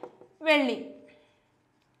പറഞ്ഞിട്ടുണ്ട്? വെള്ളി.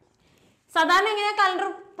 സാധാരണ എങ്ങനെയാ കലണ്ടർ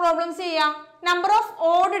പ്രോബ്ലംസ് ചെയ്യുക? നമ്പർ ഓഫ്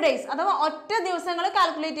ഓഡ് ഡേയ്സ് അഥവാ ഒറ്റ ദിവസങ്ങൾ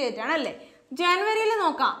കാൽക്കുലേറ്റ് ചെയ്തിട്ടാണ് അല്ലേ? ജനുവരിയിൽ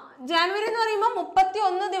നോക്കാം. ജനുവരി എന്ന് പറയുമ്പോൾ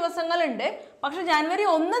 31 ദിവസങ്ങളുണ്ട്. പക്ഷെ ജനുവരി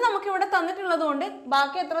 1 നമുക്ക് ഇവിടെ തന്നിട്ടുള്ളത് കൊണ്ട്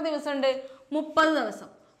ബാക്കി എത്ര ദിവസം ഉണ്ട്? 30 ദിവസം.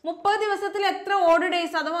 30 ദിവസത്തിൽ എത്ര ഓഡ്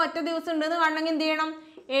ഡേയ്സ് അഥവാ ഒറ്റ ദിവസം ഉണ്ടെന്ന് കാണണമെങ്കിൽ എന്ത് ചെയ്യണം?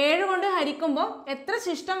 7 കൊണ്ട് ഹരിക്കുമ്പോൾ എത്ര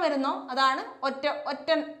ശിഷ്ടം വരുന്നോ അതാണ് ഒറ്റ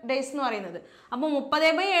ഡേയ്സ് എന്ന് പറയുന്നത്. അപ്പോൾ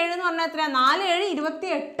 30/7 എന്ന് പറഞ്ഞാൽ എത്ര? 4 7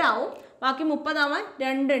 28 ആവും. ബാക്കി 30 ആവാൻ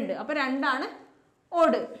 2 ഉണ്ട്. അപ്പോൾ 2 ആണ്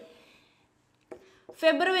ഓഡ്.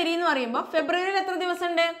 ഫെബ്രുവരി എന്ന് പറയുമ്പോൾ ഫെബ്രുവരിയിൽ എത്ര ദിവസം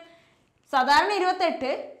ഉണ്ട്? സാധാരണ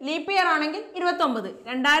 28, ലീപ്പ് ഇയർ ആണെങ്കിൽ 29.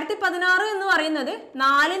 2016 എന്ന് പറയുന്നത്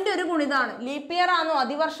 4ന്റെ ഒരു ഗുണിതാണ്. ലീപ്പ് ഇയർ ആണോ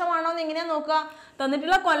അതിവർഷമാണോ എന്ന് എങ്ങനെയാ നോക്കുക?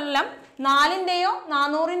 തന്നിട്ടുള്ള കൊല്ലം 4ന്റെയോ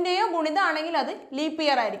 400ന്റെയോ ഗുണിതാണെങ്കിൽ അത് ലീപ്പ്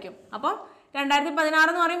ഇയർ ആയിരിക്കും. അപ്പം 2016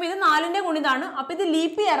 എന്ന് പറയുമ്പോൾ ഇത് 4ന്റെ ഗുണിതാണ്. അപ്പം ഇത്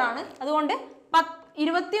ലീപ്പ് ഇയർ ആണ്. അതുകൊണ്ട്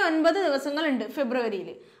 29 ദിവസങ്ങളുണ്ട് ഫെബ്രുവരിയിൽ.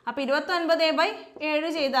 അപ്പം 29/7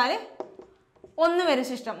 ചെയ്താൽ 1 വരും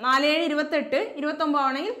ശിഷ്ടം. 4 7 28, 29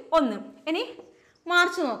 ആണെങ്കിൽ 1. ഇനി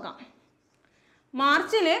മാർച്ച് നോക്കാം.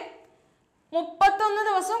 മാർച്ചിൽ 31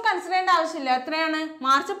 ദിവസവും കൺസിഡർ ചെയ്യേണ്ട ആവശ്യമില്ല. എത്രയാണ്?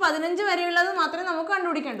 മാർച്ച് 15 വരെയുള്ളത് മാത്രമേ നമുക്ക്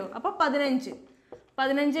കണ്ടുപിടിക്കണ്ടൂ. അപ്പോൾ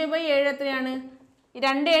 15/7 എത്രയാണ്?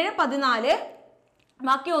 2 7 14.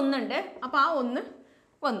 ബാക്കി 1 ഉണ്ട്. അപ്പോൾ ആ 1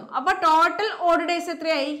 വന്നു. അപ്പോൾ ടോട്ടൽ ഓഡ് ഡേയ്സ്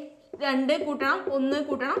എത്രയായി? 2 കൂട്ടണം 1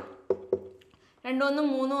 കൂട്ടണം 2 1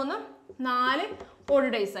 3 1 4 ഓഡ്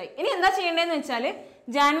ഡേയ്സ് ആയി. ഇനി എന്താ ചെയ്യേണ്ടതെന്ന് വെച്ചാൽ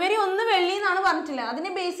ജനുവരി 1 വെള്ളി എന്നാണ് പറഞ്ഞിട്ടില്ല. അതിനെ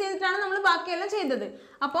ബേസ് ചെയ്തിട്ടാണ് നമ്മൾ ബാക്കിയെല്ലാം ചെയ്തത്.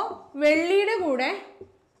 അപ്പോൾ വെള്ളിയുടെ കൂടെ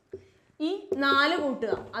ഈ 4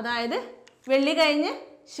 കൂട്ടുക. അതായത് വെള്ളി കഴിഞ്ഞ്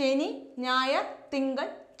ശനി ഞായർ തിങ്കൾ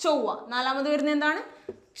ചൊവ്വ. 4ാമത് വരുന്നത് എന്താണ്?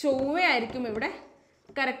 ചൊവ്വയായിരിക്കും ഇവിടെ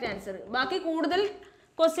കറക്റ്റ് ആൻസർ. ബാക്കി കൂടുതൽ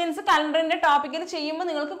ക്വസ്റ്റ്യൻസ് കലണ്ടറിൻ്റെ ടോപ്പിക്കിൽ ചെയ്യുമ്പോൾ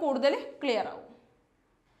നിങ്ങൾക്ക് കൂടുതൽ ക്ലിയർ ആവും.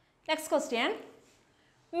 Next question.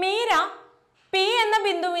 മീര പി എന്ന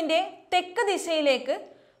ബിന്ദുവിൻ്റെ തെക്ക് ദിശയിലേക്ക്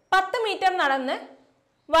 10 മീറ്റർ നടന്ന്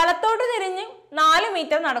വലത്തോട്ട് തിരിഞ്ഞ് 4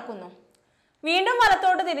 മീറ്റർ നടക്കുന്നു. വീണ്ടും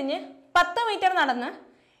വലത്തോട്ട് തിരിഞ്ഞ് 10 മീറ്റർ നടന്ന്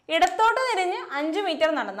ഇടത്തോട്ട് തിരിഞ്ഞ് 5 മീറ്റർ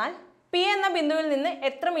നടന്നാൽ പി എന്ന ബിന്ദുവിൽ നിന്ന്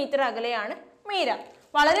എത്ര മീറ്റർ അകലെയാണ് മീര?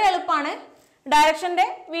 വളരെ എളുപ്പമാണ്. ഡയറക്ഷൻ്റെ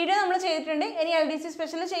വീഡിയോ നമ്മൾ ചെയ്തിട്ടുണ്ട്. ഇനി LDC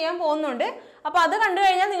സ്പെഷ്യൽ ചെയ്യാൻ പോകുന്നുണ്ട്. അപ്പോൾ അത് കണ്ടു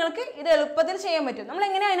കഴിഞ്ഞാൽ നിങ്ങൾക്ക് ഇത് എളുപ്പത്തിൽ ചെയ്യാൻ പറ്റും. നമ്മൾ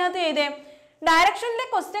എങ്ങനെയാണ് അതിനകത്ത് ചെയ്തേ? ഡയറക്ഷനിലെ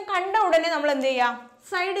ക്വസ്റ്റ്യൻ കണ്ട ഉടനെ നമ്മൾ എന്ത് ചെയ്യുക?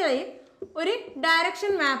 സൈഡിലായി ഒരു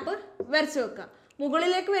ഡയറക്ഷൻ മാപ്പ് വരച്ചു വെക്കുക.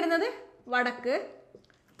 മുകളിലേക്ക് വരുന്നത് വടക്ക്,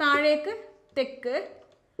 താഴേക്ക് തെക്ക്,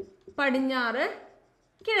 പടിഞ്ഞാറ്,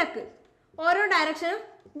 കിഴക്ക്. ഓരോ ഡയറക്ഷനും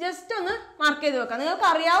ജസ്റ്റ് ഒന്ന് മാർക്ക് ചെയ്ത് വെക്കുക. നിങ്ങൾക്ക്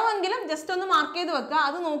അറിയാവുമെങ്കിലും ജസ്റ്റ് ഒന്ന് മാർക്ക് ചെയ്ത് വെക്കുക.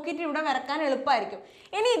 അത് നോക്കിയിട്ട് ഇവിടെ വരക്കാൻ എളുപ്പമായിരിക്കും.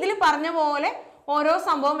 ഇനി ഇതിൽ പറഞ്ഞ പോലെ ഓരോ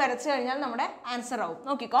സംഭവം വരച്ചു കഴിഞ്ഞാൽ നമ്മുടെ ആൻസർ ആവും.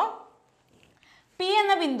 നോക്കിക്കോ. പി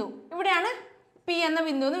എന്ന ബിന്ദു ഇവിടെയാണ്. പി എന്ന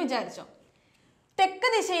ബിന്ദു എന്ന് വിചാരിച്ചോ. തെക്ക്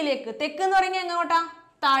ദിശയിലേക്ക്, തെക്ക് എന്ന് പറയുന്നത് എങ്ങോട്ടാ?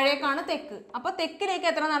 താഴേക്കാണ് തെക്ക്. അപ്പൊ തെക്കിലേക്ക്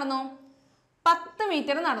എത്ര നടന്നു? 10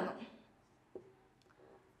 മീറ്റർ നടന്നു.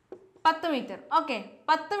 10 മീറ്റർ. ഓക്കെ,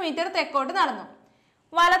 10 മീറ്റർ തെക്കോട്ട് നടന്നു.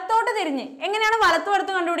 വലത്തോട്ട് തിരിഞ്ഞ്. എങ്ങനെയാണ് വലത്തോട്ട്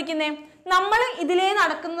കണ്ടുപിടിക്കുന്നത്? നമ്മൾ ഇതിലേ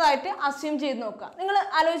നടക്കുന്നതായിട്ട് അസ്യൂം ചെയ്ത് നോക്കുക. നിങ്ങൾ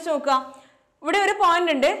ആലോചിച്ച് നോക്കുക. ഇവിടെ ഒരു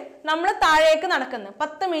പോയിന്റ് ഉണ്ട്. നമ്മൾ താഴേക്ക് നടക്കുന്നു.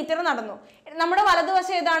 10 മീറ്റർ നടന്നു. നമ്മുടെ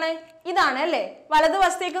വലതുവശം ഏതാണ്? ഇതാണ് അല്ലേ?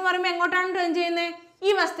 വലതുവശത്തേക്ക് എന്ന് പറയുമ്പോൾ എങ്ങോട്ടാണ് ടേൺ ചെയ്യുന്നത്?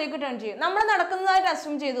 ഈ വശത്തേക്ക് ടേൺ ചെയ്യും. നമ്മൾ നടക്കുന്നതായിട്ട്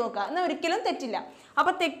അസ്യൂം ചെയ്ത് നോക്കുക. എന്നാൽ ഒരിക്കലും തെറ്റില്ല.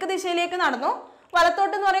 അപ്പൊ തെക്ക് ദിശയിലേക്ക് നടന്നു.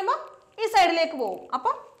 വലത്തോട്ട് എന്ന് പറയുമ്പോൾ ഈ സൈഡിലേക്ക് പോകും.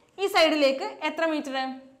 അപ്പം ഈ സൈഡിലേക്ക് എത്ര മീറ്റർ?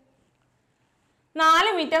 4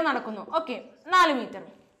 മീറ്റർ നടക്കുന്നു. Okay, 4 metre.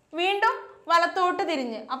 വീണ്ടും വലത്തോട്ട്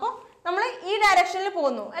തിരിഞ്ഞ്. അപ്പോൾ നമ്മൾ ഈ ഡയറക്ഷനിൽ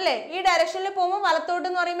പോകുന്നു അല്ലേ? ഈ ഡയറക്ഷനിൽ പോകുമ്പോൾ വലത്തോട്ട്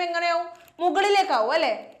എന്ന് പറയുമ്പോൾ എങ്ങനെയാവും? മുകളിലേക്കാവും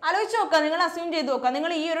അല്ലേ? ആലോചിച്ച് നോക്കുക. നിങ്ങൾ അസ്യൂം ചെയ്ത് നോക്കുക.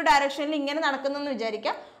 നിങ്ങൾ ഈ ഒരു ഡയറക്ഷനിൽ ഇങ്ങനെ നടക്കുന്നെന്ന്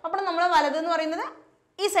വിചാരിക്കുക. അപ്പോൾ നമ്മൾ വലത് എന്ന് പറയുന്നത്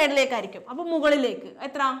ഈ സൈഡിലേക്കായിരിക്കും. അപ്പോൾ മുകളിലേക്ക്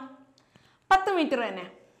എത്ര? 10 മീറ്റർ തന്നെ.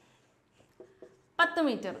 10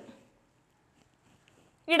 മീറ്റർ.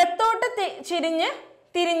 ഇടത്തോട്ട്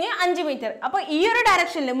തിരിഞ്ഞ് 5 മീറ്റർ. അപ്പൊ ഈ ഒരു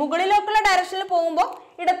ഡയറക്ഷനിൽ മുകളിലേക്കുള്ള ഡയറക്ഷനിൽ പോകുമ്പോൾ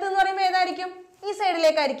ഇടത്ത് എന്ന് പറയുമ്പോൾ ഏതായിരിക്കും? ഈ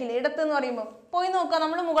സൈഡിലേക്കായിരിക്കില്ലേ ഇടത്ത് എന്ന് പറയുമ്പോൾ? പോയി നോക്കുക.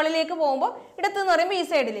 നമ്മൾ മുകളിലേക്ക് പോകുമ്പോൾ ഇടത്ത് എന്ന് പറയുമ്പോൾ ഈ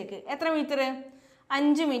സൈഡിലേക്ക് എത്ര മീറ്റർ?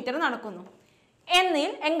 5 മീറ്റർ നടക്കുന്നു.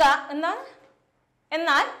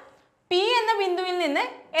 എന്നാൽ പി എന്ന ബിന്ദുവിൽ നിന്ന്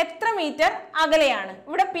എത്ര മീറ്റർ അകലെയാണ്?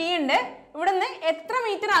 ഇവിടെ പി ഉണ്ട്. ഇവിടെ നിന്ന് എത്ര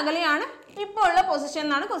മീറ്റർ അകലെയാണ് ഇപ്പോൾ ഉള്ള പൊസിഷൻ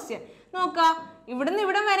എന്നാണ് ക്വസ്റ്റ്യൻ. നോക്കുക. ഇവിടുന്ന്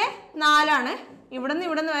ഇവിടം വരെ 4 ആണ്. ഇവിടുന്ന്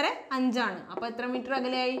ഇവിടുന്ന് വരെ 5 ആണ്. അപ്പോൾ എത്ര മീറ്റർ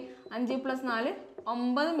അകലെയായി? 5 + 4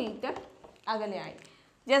 9 മീറ്റർ അകലെയായി.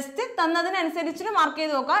 ജസ്റ്റ് തന്നതിനനുസരിച്ചിട്ട് മാർക്ക്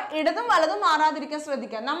ചെയ്ത് നോക്കുക. ഇടതും വലതും മാറാതിരിക്കാൻ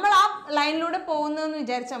ശ്രദ്ധിക്കുക. നമ്മൾ ആ ലൈനിലൂടെ പോകുന്നതെന്ന്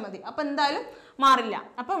വിചാരിച്ചാൽ മതി. അപ്പം എന്തായാലും മാറില്ല.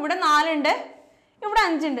 അപ്പം ഇവിടെ 4 ഉണ്ട്, ഇവിടെ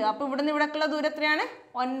 5 ഉണ്ട്. അപ്പോൾ ഇവിടുന്ന് ഇവിടേക്കുള്ള ദൂരം എത്രയാണ്?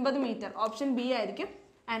 9 മീറ്റർ. ഓപ്ഷൻ ബി ആയിരിക്കും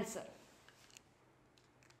ആൻസർ.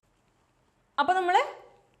 അപ്പോൾ നമ്മൾ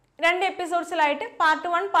 2 എപ്പിസോഡ്സിലായിട്ട് പാർട്ട്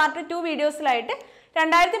 1 പാർട്ട് 2 വീഡിയോസിലായിട്ട്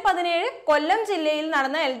 2017 കൊല്ലം ജില്ലയിൽ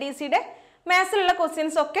നടന്ന LDCയുടെ മാത്സിലുള്ള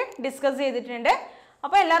ക്വസ്റ്റ്യൻസ് ഒക്കെ ഡിസ്കസ് ചെയ്തിട്ടുണ്ട്.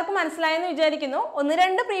 അപ്പോൾ എല്ലാവർക്കും മനസ്സിലായെന്ന് വിചാരിക്കുന്നു.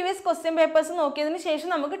 1-2 പ്രീവിയസ് ക്വസ്റ്റ്യൻ പേപ്പേഴ്സ് നോക്കിയതിന് ശേഷം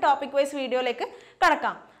നമുക്ക് ടോപ്പിക് വൈസ് വീഡിയോയിലേക്ക്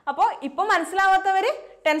കടക്കാം. അപ്പോൾ ഇപ്പോൾ മനസ്സിലാവാത്തവർ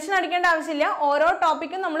ടെൻഷൻ അടിക്കേണ്ട ആവശ്യമില്ല. ഓരോ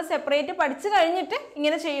ടോപ്പിക്കും നമ്മൾ സെപ്പറേറ്റ് പഠിച്ചു കഴിഞ്ഞിട്ട്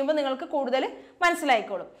ഇങ്ങനെ ചെയ്യുമ്പോൾ നിങ്ങൾക്ക് കൂടുതൽ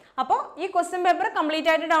മനസ്സിലായിക്കോളും. അപ്പോൾ ഈ ക്വസ്റ്റ്യൻ പേപ്പർ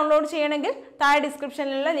കംപ്ലീറ്റ് ആയിട്ട് ഡൗൺലോഡ് ചെയ്യണമെങ്കിൽ താഴെ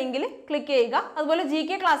ഡിസ്ക്രിപ്ഷനിലുള്ള ലിങ്കിൽ ക്ലിക്ക് ചെയ്യുക. അതുപോലെ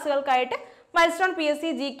GK ക്ലാസ്സുകൾക്കായിട്ട് മൈൽസ്റ്റോൺ PSC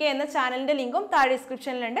GK എന്ന ചാനലിൻ്റെ ലിങ്കും താഴെ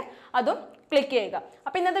ഡിസ്ക്രിപ്ഷനിലുണ്ട്, അതും ക്ലിക്ക് ചെയ്യുക.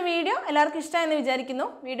 അപ്പോൾ ഇന്നത്തെ വീഡിയോ എല്ലാവർക്കും ഇഷ്ടമായെന്ന് വിചാരിക്കുന്നു.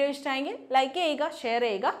 വീഡിയോ ഇഷ്ടമായെങ്കിൽ ലൈക്ക് ചെയ്യുക, ഷെയർ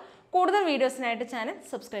ചെയ്യുക. കൂടുതൽ വീഡിയോസിനായിട്ട് ചാനൽ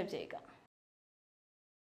സബ്സ്ക്രൈബ് ചെയ്യുക.